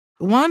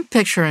 One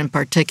picture in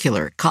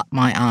particular caught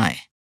my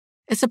eye.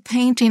 It's a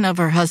painting of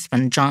her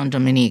husband, Jean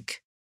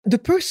Dominique. The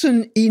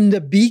person in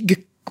the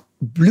big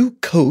blue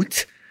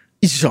coat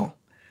is Jean.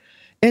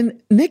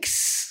 And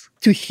next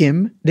to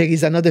him, there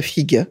is another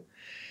figure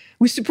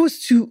who is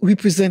supposed to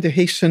represent a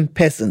Haitian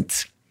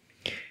peasant.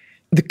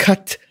 The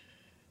cut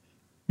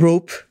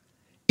rope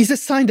is a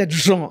sign that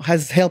Jean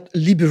has helped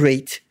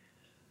liberate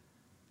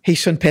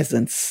Haitian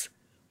peasants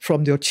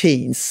from their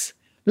chains,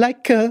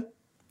 like,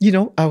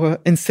 our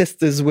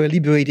ancestors were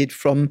liberated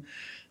from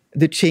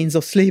the chains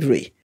of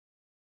slavery.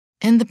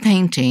 In the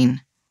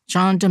painting,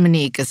 Jean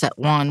Dominique is at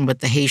one with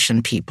the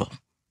Haitian people,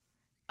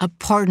 a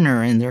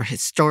partner in their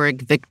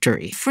historic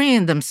victory,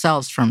 freeing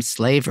themselves from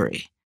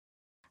slavery.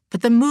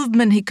 But the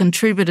movement he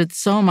contributed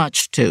so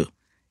much to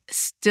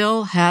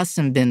still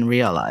hasn't been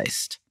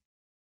realized.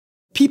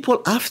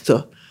 People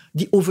after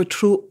the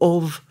overthrow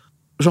of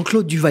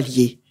Jean-Claude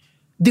Duvalier,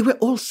 they were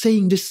all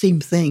saying the same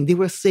thing. They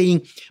were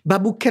saying,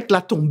 Babouquette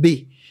l'a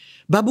tombé.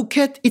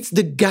 Babouquette, it's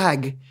the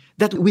gag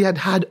that we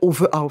had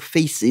over our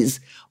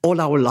faces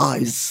all our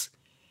lives.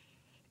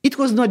 It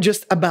was not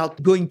just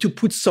about going to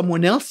put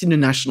someone else in the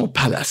National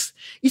Palace.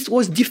 It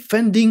was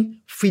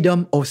defending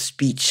freedom of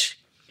speech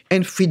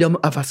and freedom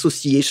of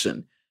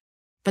association.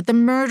 But the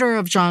murder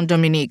of Jean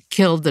Dominique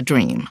killed the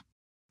dream.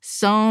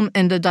 Some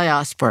in the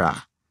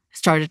diaspora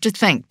started to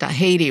think that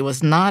Haiti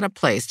was not a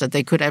place that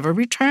they could ever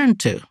return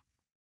to.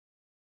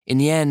 In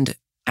the end,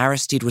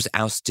 Aristide was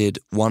ousted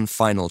one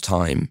final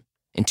time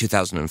in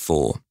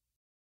 2004.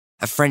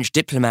 A French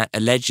diplomat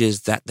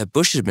alleges that the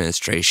Bush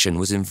administration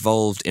was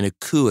involved in a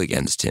coup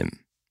against him.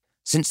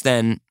 Since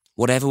then,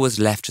 whatever was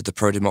left of the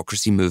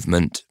pro-democracy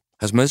movement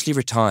has mostly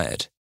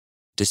retired,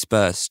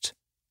 dispersed,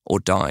 or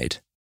died.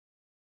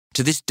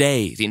 To this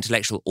day, the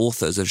intellectual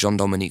authors of Jean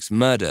Dominique's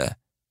murder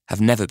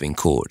have never been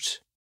caught.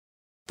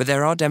 But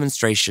there are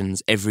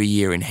demonstrations every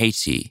year in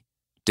Haiti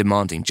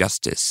demanding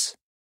justice.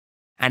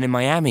 And in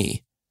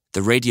Miami,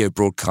 the radio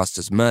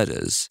broadcaster's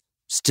murders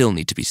still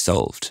need to be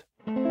solved.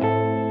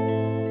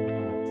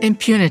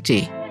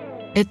 Impunity.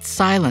 It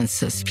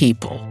silences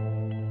people.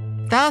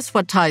 That's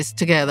what ties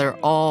together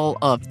all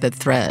of the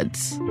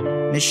threads.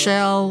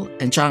 Michelle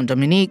and Jean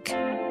Dominique,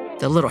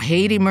 the little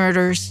Haiti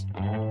murders.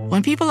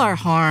 When people are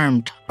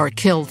harmed or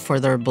killed for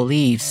their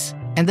beliefs,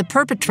 and the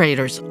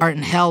perpetrators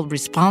aren't held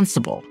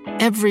responsible,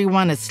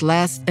 everyone is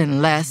less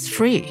and less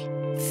free.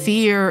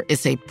 Fear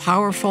is a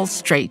powerful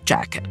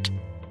straitjacket.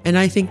 And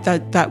I think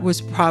that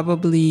was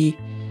probably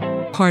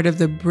part of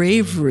the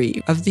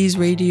bravery of these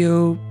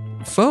radio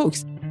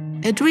folks.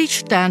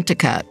 Edwidge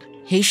Danticat,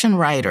 Haitian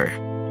writer.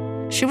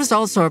 She was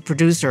also a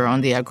producer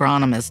on the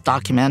Agronomist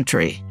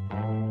documentary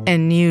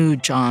and knew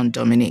Jean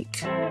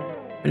Dominique.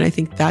 And I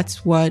think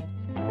that's what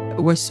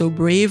was so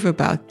brave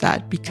about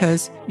that,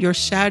 because you're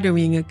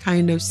shadowing a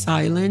kind of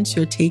silence.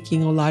 You're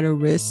taking a lot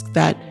of risk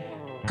that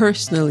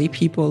personally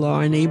people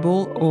are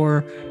unable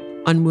or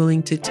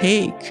unwilling to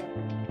take.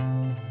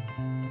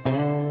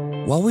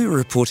 While we were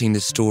reporting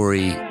this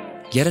story,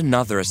 yet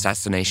another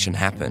assassination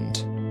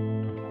happened.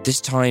 This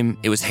time,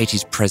 it was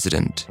Haiti's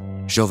president,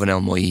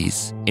 Jovenel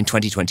Moïse, in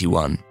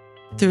 2021.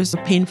 There's a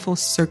painful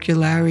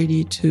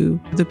circularity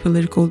to the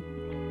political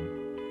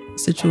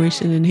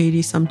situation in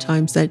Haiti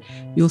sometimes, that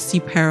you'll see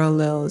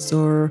parallels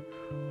or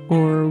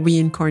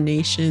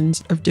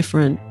reincarnations of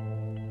different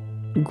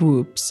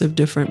groups, of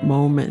different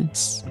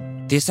moments.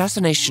 The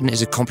assassination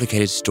is a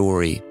complicated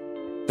story,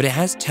 but it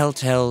has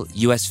telltale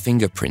US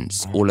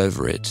fingerprints all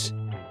over it.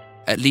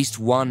 At least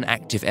one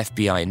active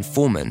FBI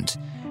informant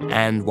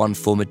and one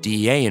former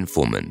DEA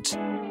informant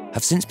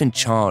have since been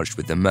charged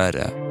with the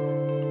murder.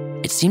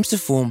 It seems to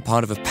form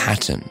part of a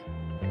pattern,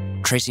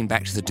 tracing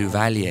back to the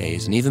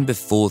Duvaliers and even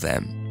before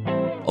them,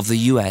 of the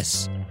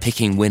US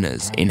picking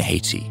winners in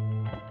Haiti.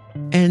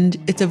 And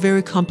it's a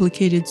very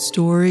complicated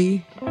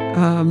story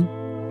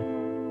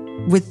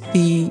with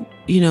the,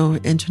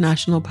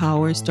 international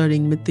powers,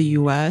 starting with the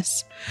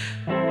U.S.,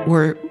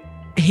 where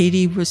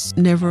Haiti was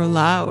never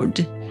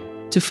allowed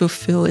to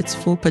fulfill its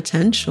full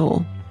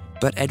potential.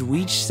 But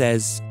Edwidge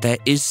says there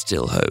is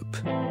still hope.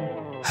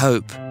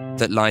 Hope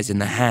that lies in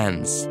the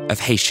hands of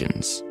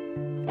Haitians.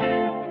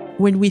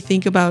 When we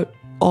think about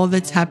all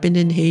that's happened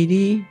in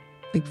Haiti,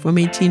 like from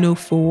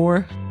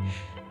 1804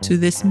 to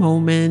this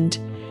moment,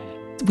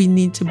 we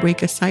need to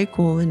break a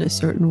cycle in a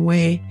certain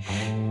way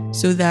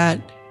so that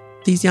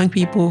these young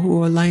people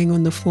who are lying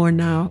on the floor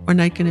now are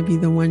not going to be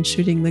the ones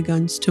shooting the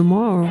guns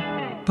tomorrow.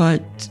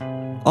 But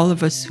all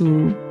of us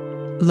who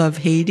love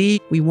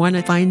Haiti, we want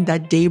to find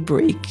that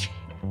daybreak.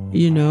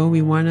 We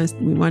want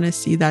to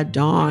see that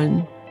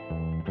dawn.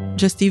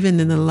 Just even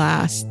in the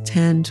last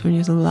 10, 20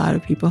 years, a lot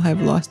of people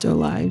have lost their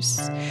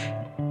lives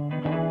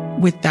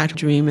with that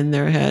dream in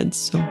their heads.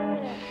 So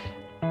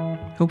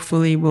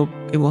hopefully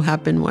it will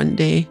happen one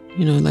day.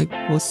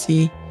 We'll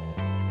see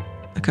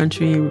a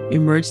country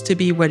emerge to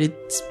be what it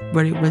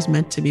was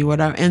meant to be, what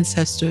our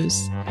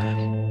ancestors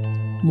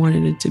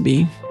wanted it to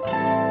be.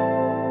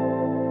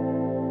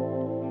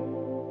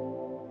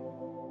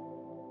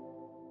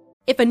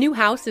 If a new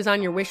house is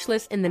on your wish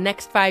list in the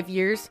next 5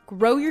 years,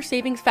 grow your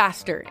savings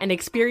faster and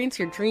experience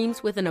your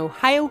dreams with an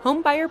Ohio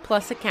Homebuyer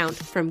Plus account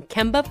from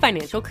Kemba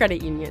Financial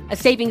Credit Union. A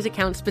savings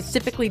account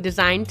specifically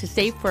designed to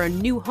save for a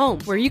new home,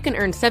 where you can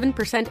earn 7%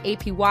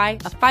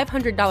 APY, a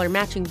 $500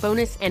 matching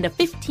bonus, and a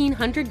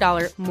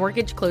 $1,500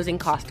 mortgage closing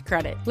cost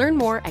credit. Learn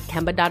more at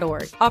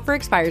Kemba.org. Offer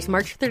expires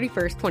March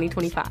 31st,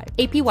 2025.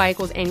 APY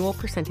equals annual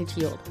percentage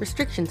yield.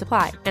 Restrictions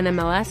apply.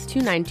 NMLS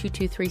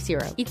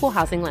 292230. Equal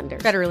housing lender.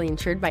 Federally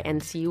insured by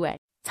NCUA.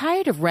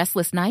 Tired of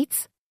restless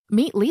nights?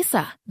 Meet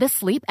Leesa, the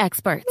sleep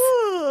experts.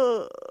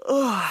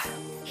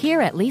 Here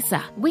at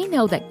Leesa, we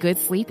know that good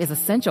sleep is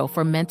essential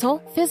for mental,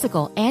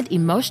 physical, and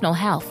emotional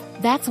health.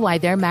 That's why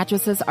their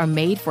mattresses are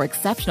made for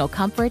exceptional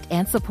comfort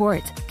and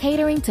support,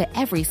 catering to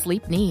every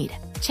sleep need.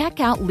 Check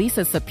out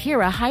Leesa's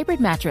Sapira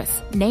Hybrid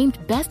Mattress, named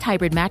Best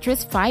Hybrid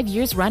Mattress 5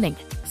 years running.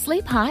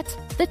 Sleep hot?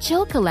 The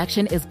Chill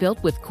Collection is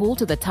built with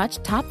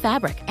cool-to-the-touch top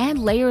fabric and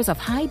layers of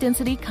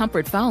high-density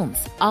comfort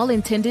foams, all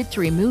intended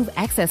to remove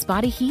excess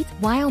body heat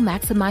while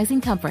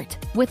maximizing comfort.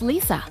 With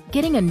Leesa,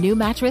 getting a new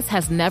mattress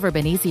has never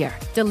been easier.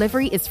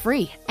 Delivery is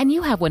free, and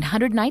you have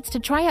 100 nights to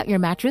try out your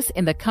mattress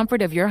in the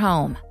comfort of your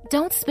home.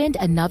 Don't spend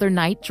another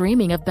night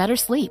dreaming of better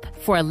sleep.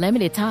 For a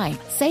limited time,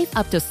 save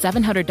up to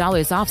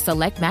 $700 off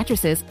select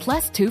mattresses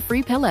plus 2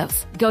 free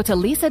pillows. Go to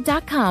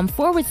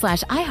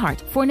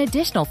leesa.com/iHeart for an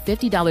additional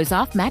 $50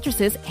 off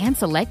mattresses and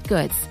select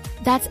goods.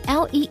 That's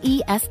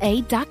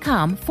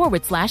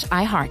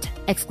LEESA.com/iHeart.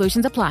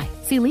 Exclusions apply.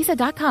 See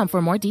leesa.com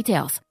for more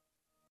details.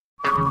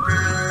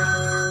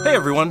 Hey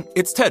everyone,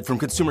 it's Ted from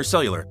Consumer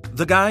Cellular,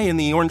 the guy in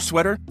the orange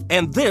sweater,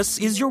 and this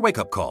is your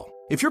wake-up call.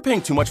 If you're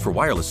paying too much for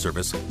wireless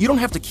service, you don't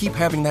have to keep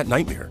having that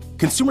nightmare.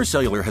 Consumer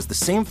Cellular has the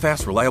same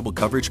fast, reliable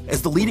coverage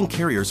as the leading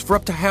carriers for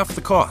up to half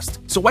the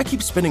cost. So why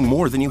keep spending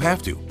more than you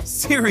have to?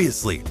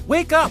 Seriously,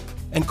 wake up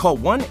and call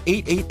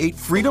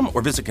 1-888-FREEDOM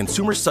or visit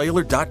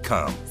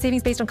consumercellular.com.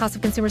 Savings based on cost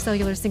of Consumer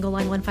Cellular single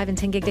line 1, 5, and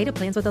 10 gig data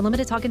plans with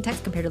unlimited talk and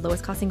text compared to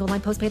lowest cost single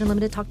line postpaid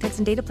unlimited talk, text,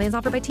 and data plans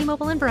offered by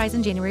T-Mobile and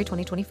Verizon January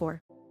 2024.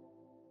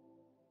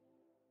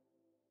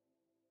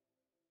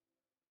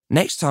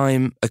 Next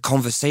time, a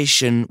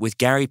conversation with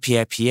Gary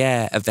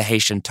Pierre of the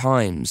Haitian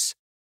Times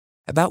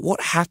about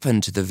what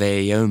happened to the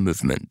VAO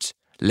movement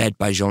led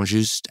by Jean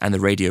Just and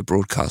the radio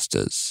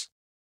broadcasters,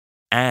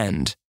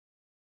 and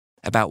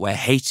about where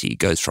Haiti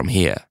goes from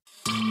here.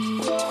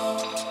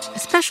 A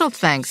special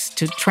thanks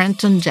to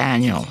Trenton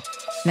Daniel,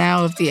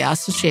 now of the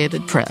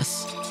Associated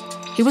Press.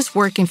 He was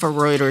working for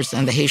Reuters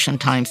and the Haitian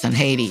Times in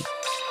Haiti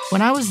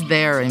when I was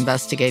there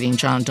investigating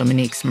Jean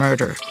Dominique's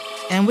murder.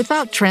 And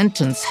without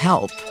Trenton's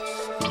help,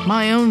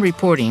 my own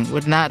reporting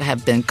would not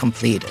have been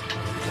completed.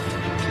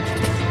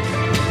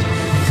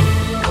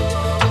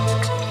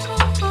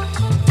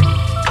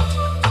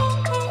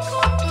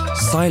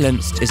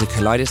 Silenced is a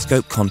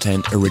Kaleidoscope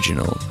Content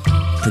original,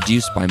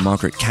 produced by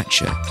Margaret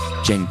Katcher,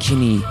 Jen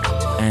Kinney,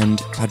 and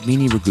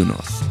Padmini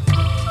Ragunoth.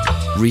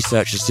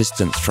 Research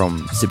assistance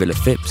from Sibylla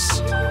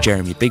Phipps,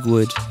 Jeremy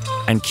Bigwood,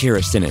 and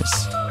Kira Sinis.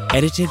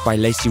 Edited by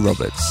Lacey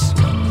Roberts.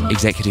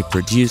 Executive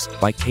produced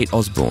by Kate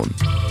Osborne.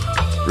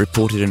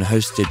 Reported and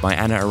hosted by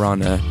Anna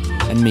Arana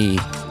and me,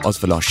 Oz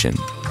Voloshin.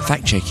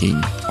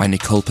 Fact-checking by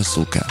Nicole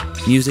Pasulka.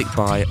 Music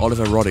by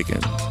Oliver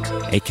Rodigan,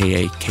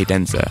 a.k.a.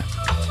 Cadenza.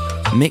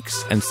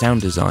 Mix and sound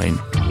design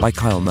by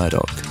Kyle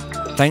Murdoch.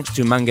 Thanks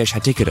to Mangesh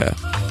Hatikara,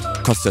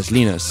 Kostas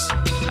Linos,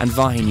 and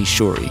Vahini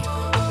Shori.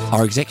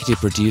 Our executive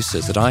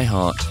producers at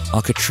iHeart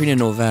are Katrina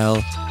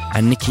Norvell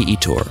and Nikki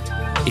Itor.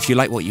 If you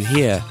like what you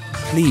hear,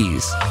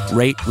 please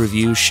rate,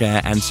 review,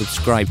 share, and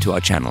subscribe to our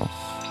channel.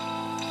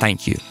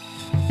 Thank you.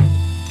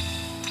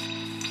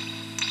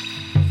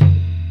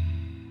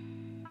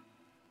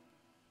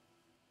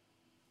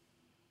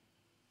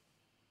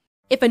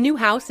 If If a new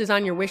house is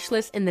on your wish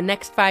list in the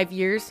next 5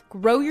 years,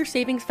 grow your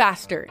savings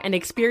faster and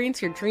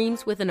experience your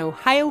dreams with an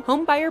Ohio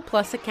Homebuyer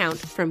Plus account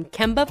from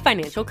Kemba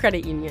Financial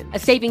Credit Union. A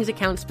savings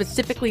account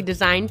specifically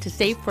designed to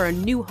save for a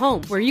new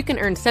home, where you can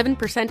earn 7%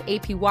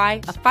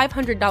 APY,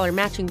 a $500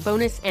 matching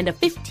bonus, and a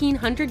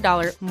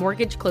 $1,500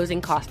 mortgage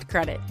closing cost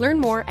credit. Learn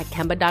more at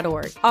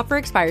Kemba.org. Offer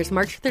expires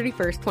March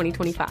 31st,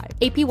 2025.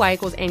 APY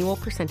equals annual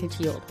percentage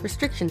yield.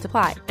 Restrictions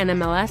apply.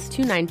 NMLS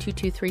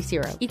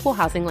 292230. Equal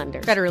housing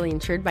lender. Federally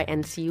insured by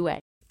NCUA.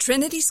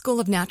 Trinity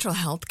School of Natural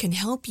Health can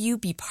help you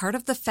be part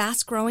of the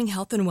fast-growing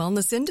health and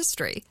wellness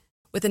industry.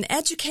 With an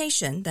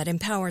education that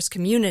empowers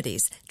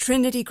communities,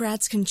 Trinity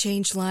grads can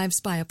change lives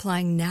by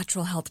applying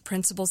natural health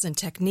principles and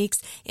techniques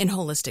in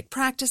holistic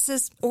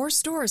practices or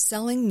stores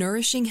selling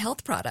nourishing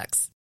health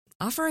products.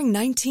 Offering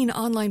 19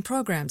 online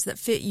programs that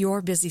fit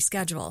your busy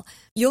schedule,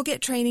 you'll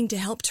get training to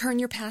help turn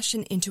your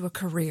passion into a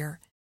career.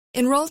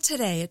 Enroll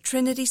today at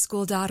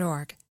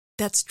trinityschool.org.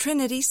 That's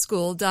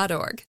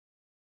trinityschool.org.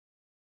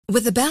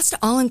 With the best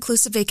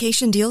all-inclusive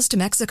vacation deals to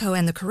Mexico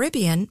and the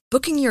Caribbean,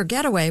 booking your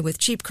getaway with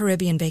Cheap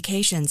Caribbean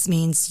Vacations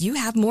means you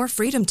have more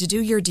freedom to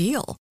do your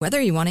deal. Whether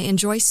you want to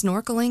enjoy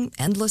snorkeling,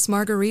 endless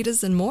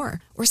margaritas, and more,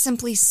 or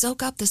simply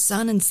soak up the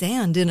sun and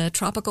sand in a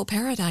tropical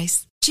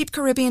paradise, Cheap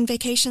Caribbean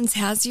Vacations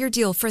has your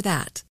deal for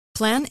that.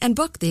 Plan and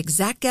book the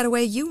exact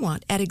getaway you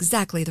want at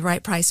exactly the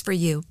right price for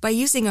you by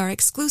using our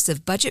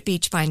exclusive Budget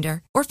Beach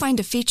Finder, or find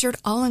a featured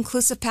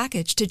all-inclusive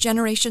package to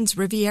Generations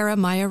Riviera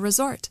Maya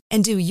Resort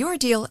and do your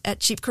deal at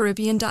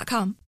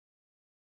cheapcaribbean.com.